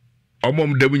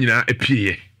omom dabu nyina e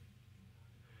pie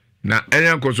na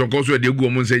enya nkoso e de gu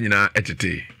omon se nyina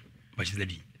etete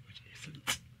bachizadi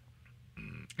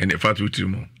ene fatu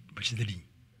timo bachizadi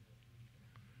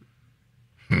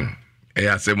e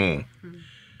asemo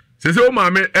se o ma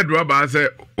me edro ba se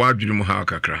wa dwunu mu ha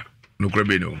kakra no kura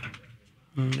be no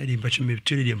edi bachime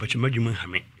tuli di bachime dwuma ha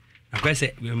me I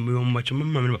say,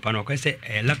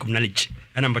 lack of knowledge.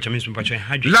 And I'm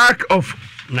lack of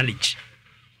knowledge.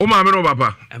 Oh, my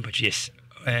papa. And but yes,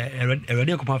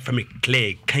 already from a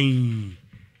clay cane.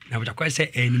 Now, what I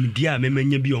say, and dear,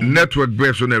 maybe on network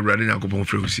breaks on a running alcohol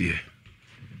from here.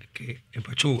 Okay, and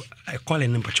patrol, I call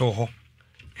in patrol.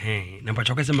 Hey, number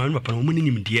chocolate, a man upon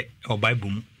woman, dear, or by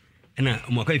boom. And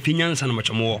I'm a finians and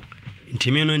much more. In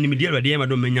Timino, in the media, I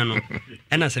don't mean,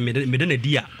 and as I made a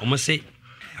dear, almost say.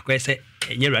 I say,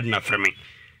 you're ready enough for me.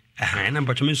 And I'm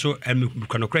but so I'm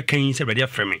going to crack canes ready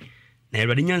for me. Now,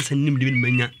 ready and him living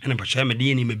mania and a pachama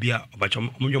DNA may be a but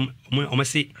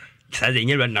almost say, says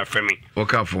you're ready enough for me.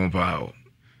 Walk out from power.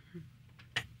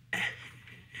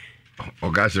 Oh,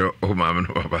 gosh, oh,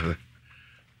 mamma,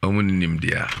 only him,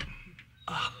 dear.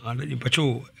 Already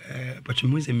patrol, but you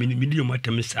must a medium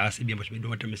matter, Miss Sassy, but we don't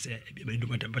want to say,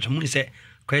 but you say,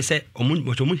 Quay say, or moon,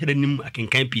 but you must have him, I can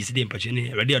can't piece the impression,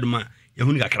 ready out of my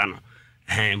Yahunga crano.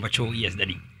 But you, yes,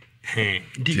 daddy.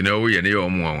 You know, we are near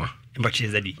Omoa. But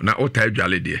she's daddy. Now, what type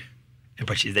jolly dear?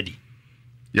 But she's daddy.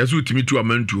 Yes, with me to a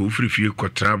man to free few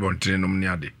quatrab on train on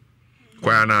Yadi.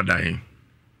 Quite not dying.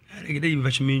 I get it,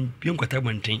 but you mean, Pium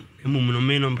Quatab thing, a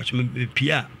moment on but you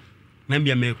Pia.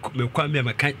 Maybe I may come be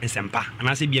my kind and sampa, and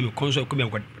I say be a console come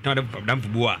what not of done for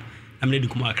boa. I'm ready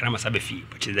to come a cram a sabafi,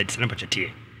 but she's that snapper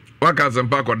tea. What can some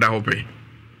park or da hope?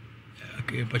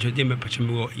 Okay, but you didn't put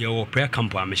your prayer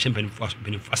camp. I'm a champagne for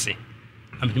being fussy.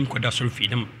 I'm doing quite a sort of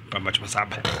freedom, but much was up.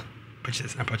 But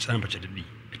it's not much time, but it'd be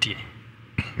a tea.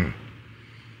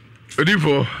 For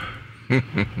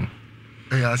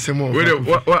Yeah, some more.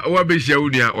 What be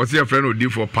Shaudia or see a friend who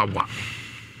did for power?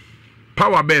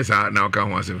 Power base are now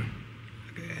come once away.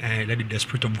 That is the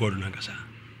spirit of God, Nagasa.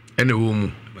 And a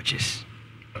woman. But yes.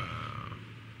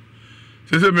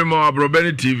 Sister me more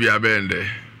Robert TV abende.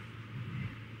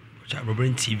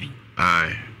 Robert TV.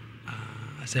 Aye.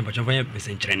 I said, but you're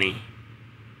missing training.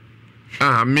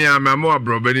 Me I'm more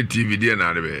Robert TV dear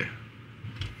na be.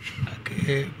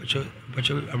 Okay, but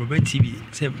you Robert TV.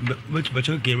 Say but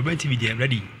you get Robert TV there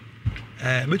ready.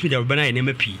 But with the Robert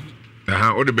name P.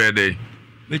 What the bad day?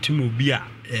 But you move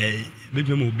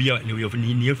be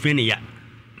near friend ya.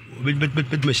 But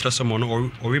Mr. Someone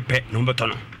or repair no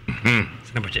button.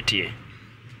 Snapchat tea.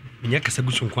 Yakasa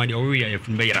good from quite area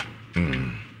from Bayra.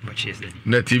 But she said,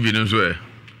 Net TV knows where.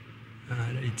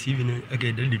 TV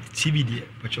again, the TV dear,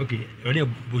 but okay, only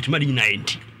about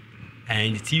 90.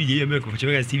 And the TV American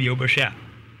TV overshare.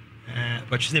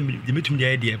 But she said, the meeting the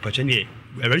idea, but anyway,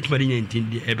 I read money in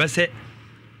a basse.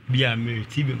 Be a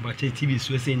TV, but TV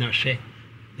is saying our share.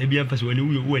 Maybe I'm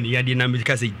when you had the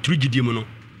because a 3G demono.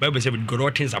 Bible said, God, all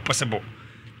things are possible.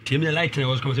 Tim the light and I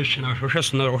was conversation of her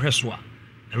or her swat.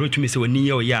 I wrote to me, so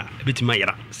near, yeah, a bit my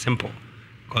simple.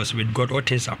 Because with God, all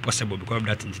things are possible because of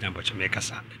that in the to make us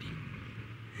sad.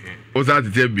 What's that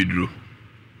to tell me, Drew?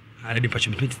 I didn't put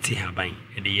you to her buying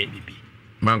a day, baby.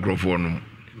 Microphone,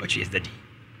 but she is daddy.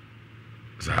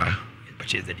 Sir, but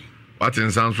she is daddy. What in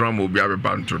sounds from will be a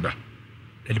band to that.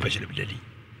 Daddy, but she'll be daddy.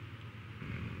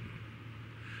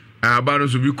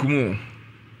 Banos will be cool.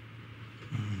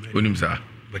 Sir,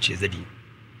 but she is daddy.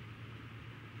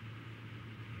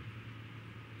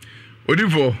 What do you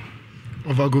for?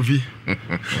 Overgovi.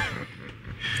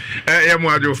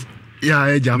 Mwajo.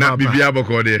 Ya jama na bibia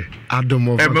boko de.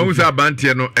 Adomo. Mawusa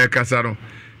bantie no kasa no.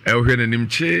 Ohwe nanim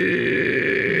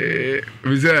che.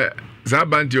 Bize za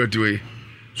bantie otiwe.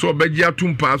 So obeji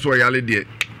atumpa so yale de.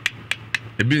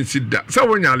 Ebi nsida. Sa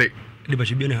wonyale. De ba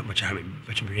chibi na ba chame,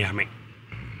 ba chibi ya me.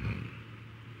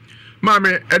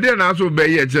 Mame, ede na so be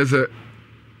ye chese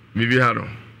bibi ha no.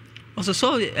 Also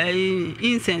so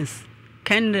incense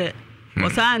kende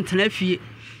wasa antena fie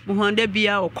muhonde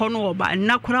bia okono oba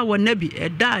nakora wonabi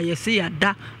eda yesi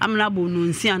yada amna bo no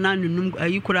nsi ana nunum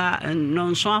ayikura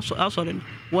no nso asore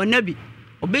wonabi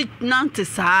obi nante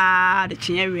saa de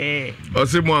chenwe o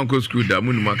se mo anko school da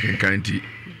munum akenkanti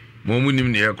mo munim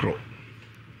ne ekro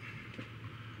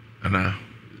ana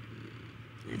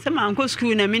se man ko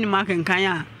school na minima kan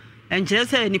a enkyere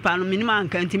se nipa no minima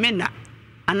kan ntime na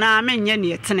ana menye ne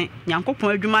yetene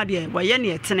Nyankopon adwuma de woye ne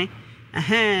yetene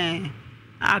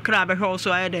akra be hwe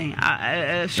so ayeden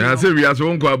na se wi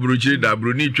aso nko aburuchi da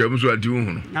aburuni twam so ati hu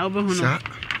no na obehu no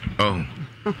oh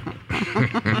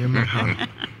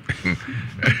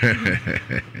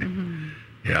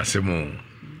ya semo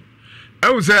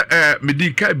I say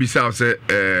medi kai bisa say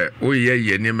o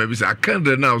ye ne ma bisa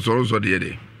akandre na so de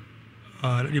de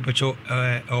let me put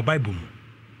our Bible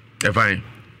fine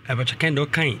but kind of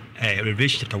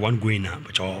Revelation chapter 1 going now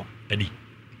but daddy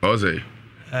say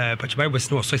but Bible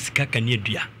is no so sika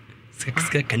kanedua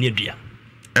sika kanedua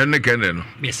and the no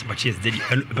yes but yes daddy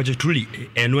but truly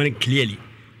and one clearly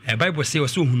Bible say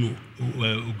so hunu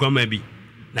goma bi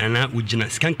na ujina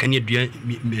sika kanedua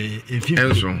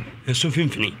enso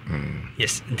fimfini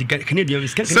yes kanedua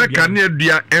sika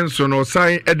kanedua enso no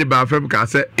sai e de ba fam ka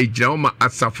say ejira ma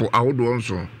asafo ahodo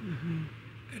enso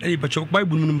daddy but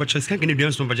Bible no but sika kanedua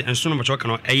enso but enso no but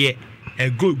kan eye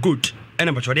good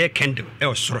and but they candle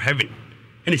e so heaven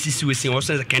and sisi we sin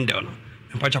also as a candle no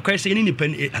mpacha kwa say ni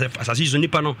pen asasi so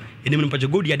nipa no eni mo mpacha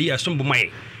gold ya dia sombo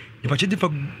mai mpacha difa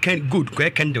good kwa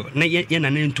candle na ye na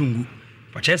ntungu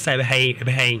mpacha sai be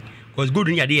hai cause good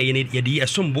ya dia ye dia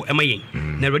sombo e mai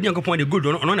na rodi Nyankopon de good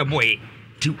no na boy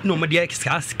ti no ma dia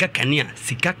sika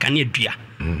kania dua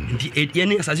ndi ye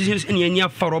ni asasi so ni anya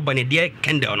fa roba ne dia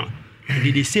candle no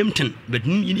the same thing but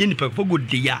ni nipa for good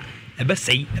dia ebe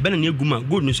sei ebe na eguma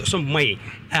good news so mai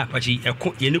apachi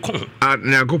eko ye ni ko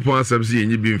Nyankopon asem se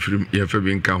yenyi bi mfirim ye fa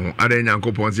bi nka ho ada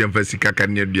Nyankopon se yemfa sika ka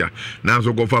ne dua na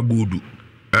so go fa good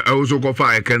so go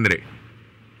fa ekenre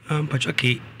pachi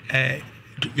okay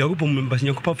Nyankopon mbas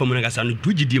Nyankopon fa mu na gasa no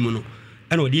dugidi mu no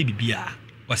ana odi bibia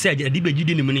o se adi be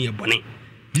gidi ni mu ne ye bone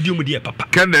gidi mu de papa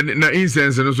kan na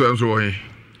incense no so enso wo he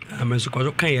amen so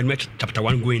ko kan ye chapter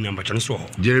 1 going number no so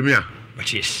Jeremiah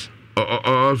but yes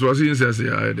so see incense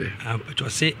ya de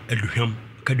but say aduham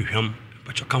kaduham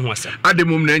but kan ho asem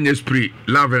ademum na nya spray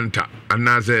lavender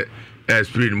anase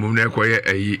spray mum na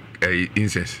ekoye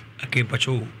incense okay but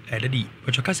daddy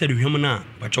but ka say aduham na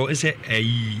but say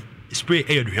spray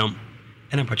aduham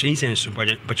and but incense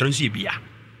but no see bia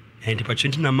and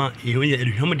but na ma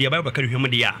aduham de ba ka aduham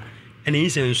de ya and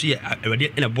incense ya already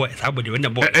in a boy sabody when the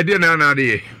boy e de na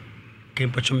de okay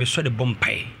but me so the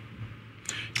bompai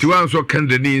ti wan so kan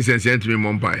the incense entimi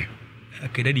mompai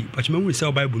okay daddy but me hu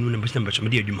say Bible no na but me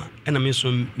de adwuma and me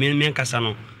so me kasa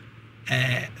no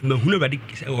me hu no badi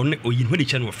oyin ho de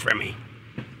kire no frame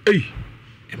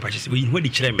but say oyin ho de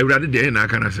kire me ewrade de na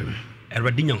aka na se me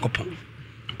ewrade Nyankopon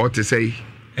o te say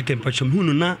okay but me hu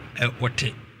no na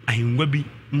wote ahengwa bi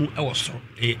mu e wo so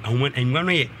ahwan ahengwa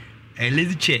no ye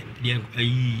lazy chair de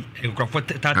ekrofo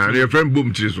tatu your friend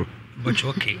boom tiri so but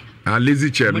okay lazy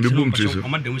chair me boom tiri so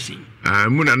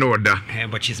mu na no oda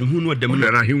but she's mu no oda mu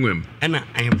na hinwem ana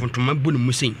ahemfontoma bu no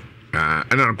musin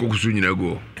ana kokusu nyina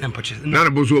go ana but na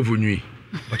bo so ofunwi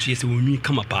but she's wonwi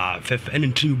kama pa fef ana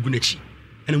ntrim gu nachi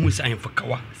ana mu sai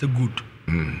ahemfokawa so good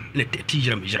na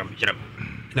tijiram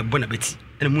na bona beti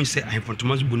ana mu sai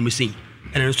ahemfontoma bu no musin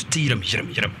ana so tijiram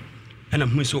ana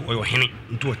mu so o hene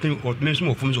nto o menso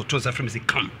mo fom so to sa frem say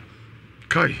come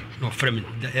kai no frem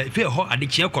fe ho ade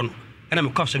chia kono ana me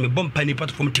kwaso me bompa ni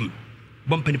platform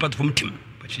team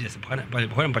but she just bana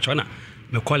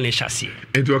me call ne chassis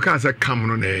ento ka sa come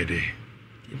no na ede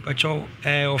but o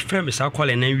frem sa call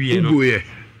na wie no uboye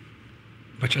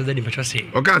but you then but you say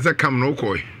o ka sa come no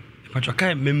koi but you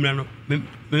kai memra no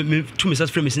me tu me sa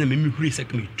frem sin na me huri sa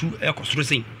me tu e kosoro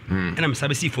sin ana me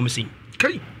sabe si fom sin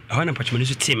kai ana but me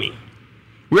so timi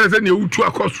we say ne utu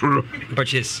akosoro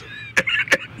but yes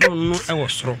no I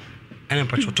was so and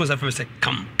but you to sa frem say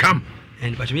come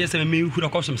and but me say me hu na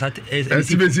custom sat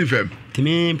SBC FM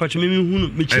timi but me hu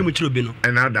me chiro bi no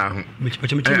and ada ho me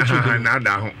chiro bi na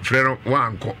ada ho frero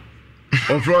wanko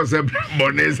o fro se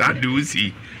bonnes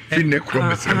adusi finne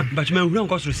kromese but me hu na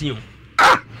custom si yo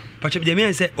but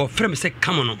me say o frem say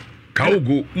come no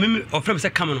kaogo me o frem say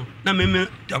come no na me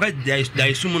okay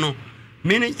there sumu no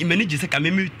me ni je say ka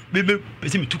me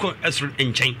pese me tuko esro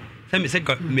enchen say me say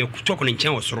me tuko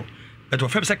enchen osoro but o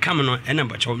frem say come no and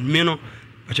but me no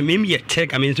but me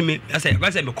check I mean to me I say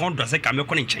me contract say ka me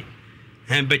ko nchen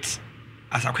but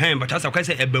as I can but as I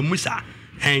say eba musa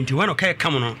and you want okay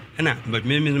come on na but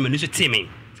me so team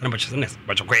say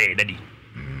but okay daddy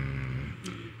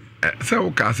so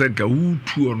ka say ka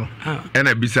utu no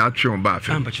na bisa atwe ba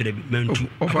fa but you me ntu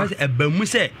I say eba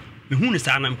musa me hu ne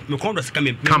sa na me contract say ka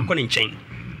me ko nchen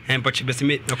but be say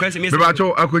me okay say me ba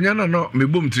cho akonya na no me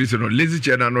bom tri no lazy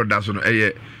chair na no da so no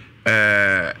eye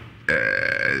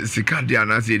sika dia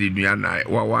na se di nua na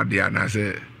wa dia na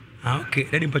se Okay,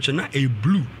 let him put a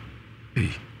blue.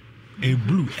 A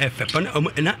blue F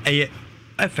na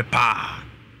F pa.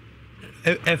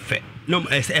 F no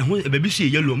baby see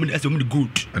yellow as the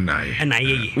good. And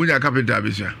I we are carpenter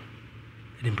bisha.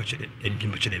 I didn't put it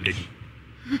ready.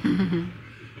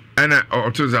 And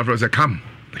or to the come.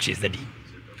 But she's the D.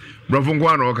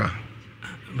 Brofungwan oka.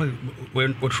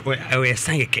 When I was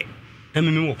sang a cake. I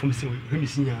mean, from seeing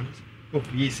oh,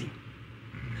 yes.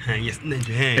 Yes,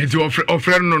 and to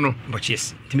offer no. But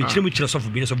yes, to me, which is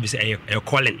of business of this a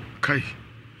calling. Kai.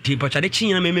 But I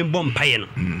didn't mean bomb pie.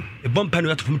 A bomb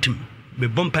pan from Tim. The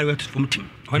bomb pan from Tim.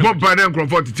 Bomb pan and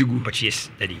comfort to go. But yes,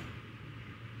 Daddy.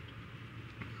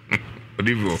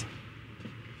 Odivo.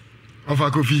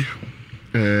 Ofa Kofi.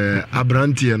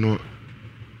 Abrantie no.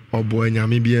 Obo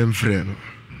nyame bi emfre no.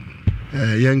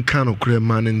 Yen kan okre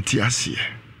man nti ase.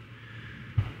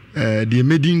 The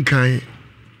medin kan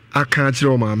aka kire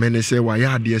o ma mene se wa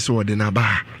ya de se ode na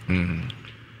ba.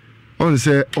 On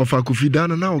se Ofa Kofi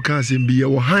dan na o kan asem bi ye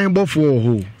wo han bofo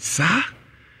ho. Sa?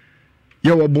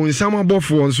 Ye wo bonsam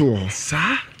bofo nso ho.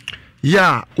 Sa?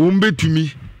 Ya o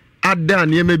mbetumi ada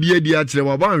ne ma bi adi akire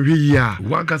wa ba nhwe yi a.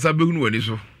 Wan kasa behunu wani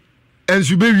so.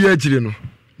 Ensu be wi akire no.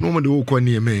 No mo de wo kɔ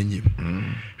ne ma anyim.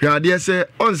 Hwa de se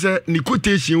on se ni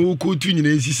quotation wo ko tu nyina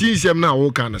nsisi nsɛm na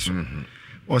wo kan so.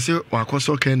 O se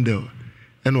wakoso candle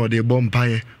and or the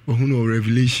bompaye ohunu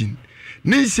revelation.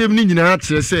 Ni nsɛm ni nyina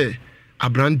akyerɛ se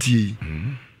abrantie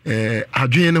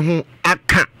adwen ne ho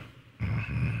aka.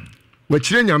 Wa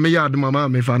kyerɛ nyame ya adoma ma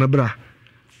me fa na bra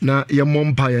na ye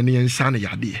mompaye ne nsa ne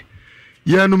yade.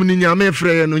 Ye num ni nyame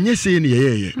frɛ ye no nyese ne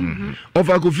ye.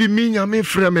 Ofa Kofi mi nyame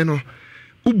frɛ me no.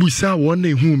 Ubusa won na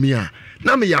ehu mi a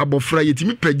na me ya abofra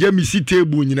yetimi pagya mi si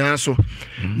table nyina so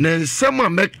na nsɛm a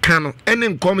meka no ene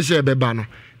nkom hye beba no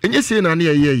enye sei na ne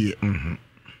ye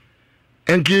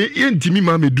enke yentimi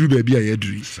ma me duru ba bi a ye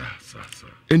duru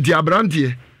enti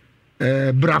abrantie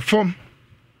brafom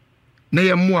na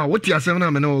ye mo a wote asɛm na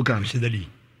me na wo kan so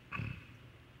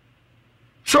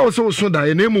da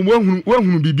ye na emu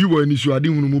wahunu bibi wa ni so ade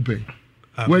hunu mu pɛ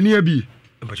wani abi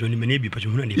pacho ni mene bi pacho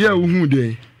hunu ni ya hu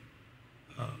de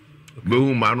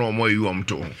Behu man or more you am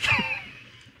to.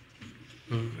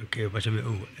 Okay, but so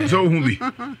who be?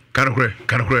 Canacre.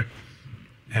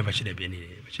 I bet you be any.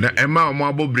 Now, Emma or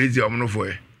Marble Brazy or no for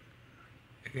you.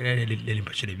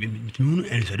 But should be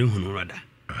and so do rather.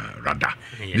 Rather.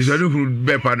 This I do who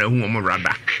be partner who am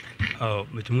rather. Oh,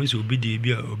 but once you be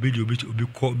be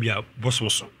called be a boss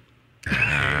also.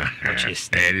 Yes,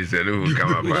 that is a little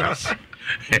come up.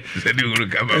 Said you will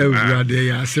come up.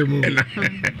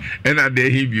 And I dare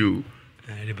hear you.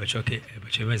 But okay,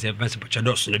 but you must have but your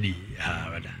dos lady.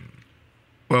 Rather.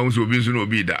 Well, so be soon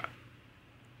be that.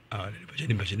 But you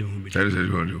didn't be that is a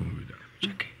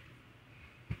okay.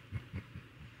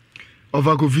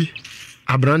 Ofa Kofi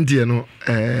abrantie no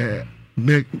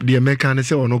de meka ne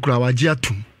se ono kura waje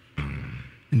atum.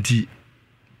 Nti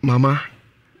mama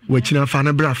wachina fa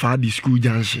na bra fa di school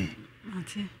junction.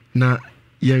 Na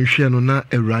yenhwe no na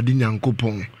Awurade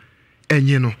Nyankopɔn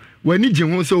enye no wani gye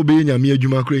ho se obeye nyame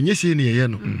adwuma kora enye se ne ye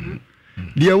no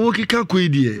de wo keka koi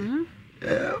de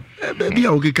baby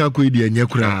a wo keka koi de enye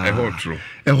kora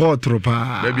ehotro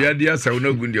pa baby ade asa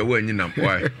wona gu de wo anyi nam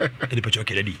why ede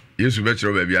pachoke lady yesu be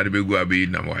kiro baby ade be gu abe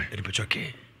nam why ede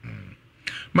pachoke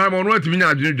ma mo no atimi nya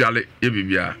adwene dwale ye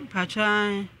bibia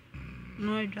pachan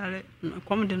no dwale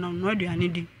kom de no aduane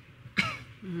di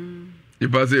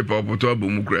Ipasse papoto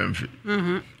abumu kura mfi.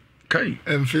 Kai.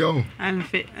 Mfi o.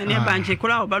 Mfi. Ene banche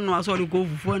kura oba no aso de go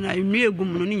fufu na enu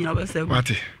egum no ni nyina ba segu.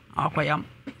 Wate. Akoyam.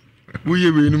 Wuye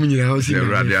we nu nyina ho si.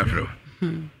 Awurade afro.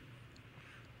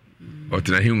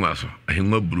 Otina hinwa so,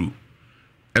 hinwa bru.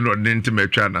 Eno de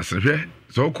ntimetwa na sehwe.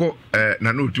 So ko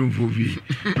na no tumfo fi.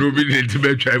 No bi de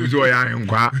ntimetwa bi so ya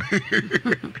hinkwa.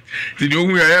 Ti ni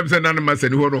ohun ya yam se na na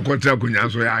masani ho no kotra kunya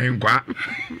so ya hinkwa.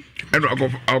 And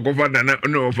I'll go for that.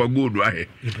 No, for good, right?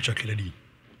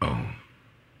 Oh,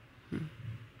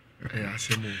 yeah,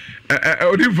 for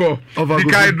the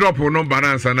guy drop on no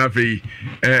balance and a fee.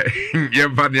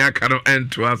 Yevania cannot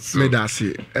end to us. Let us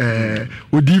say,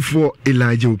 Odifo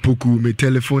Elijah Opoku, my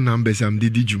telephone numbers, I'm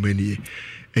Didi Jumeni,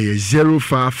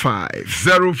 055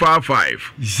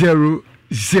 055 00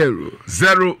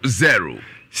 00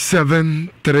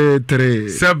 733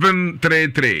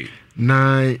 733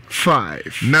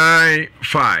 95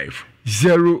 05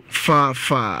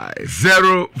 055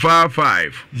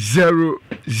 055 00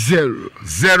 00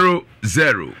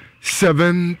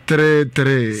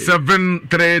 733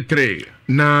 733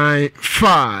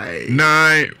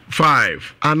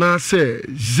 95 and I say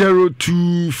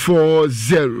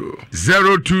 0240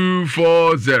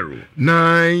 0240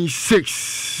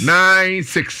 96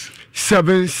 96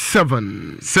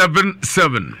 77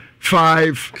 77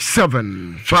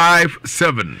 57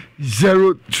 57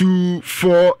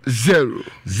 0240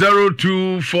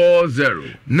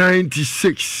 0240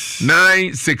 96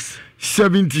 96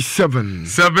 77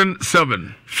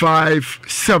 77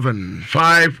 57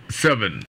 57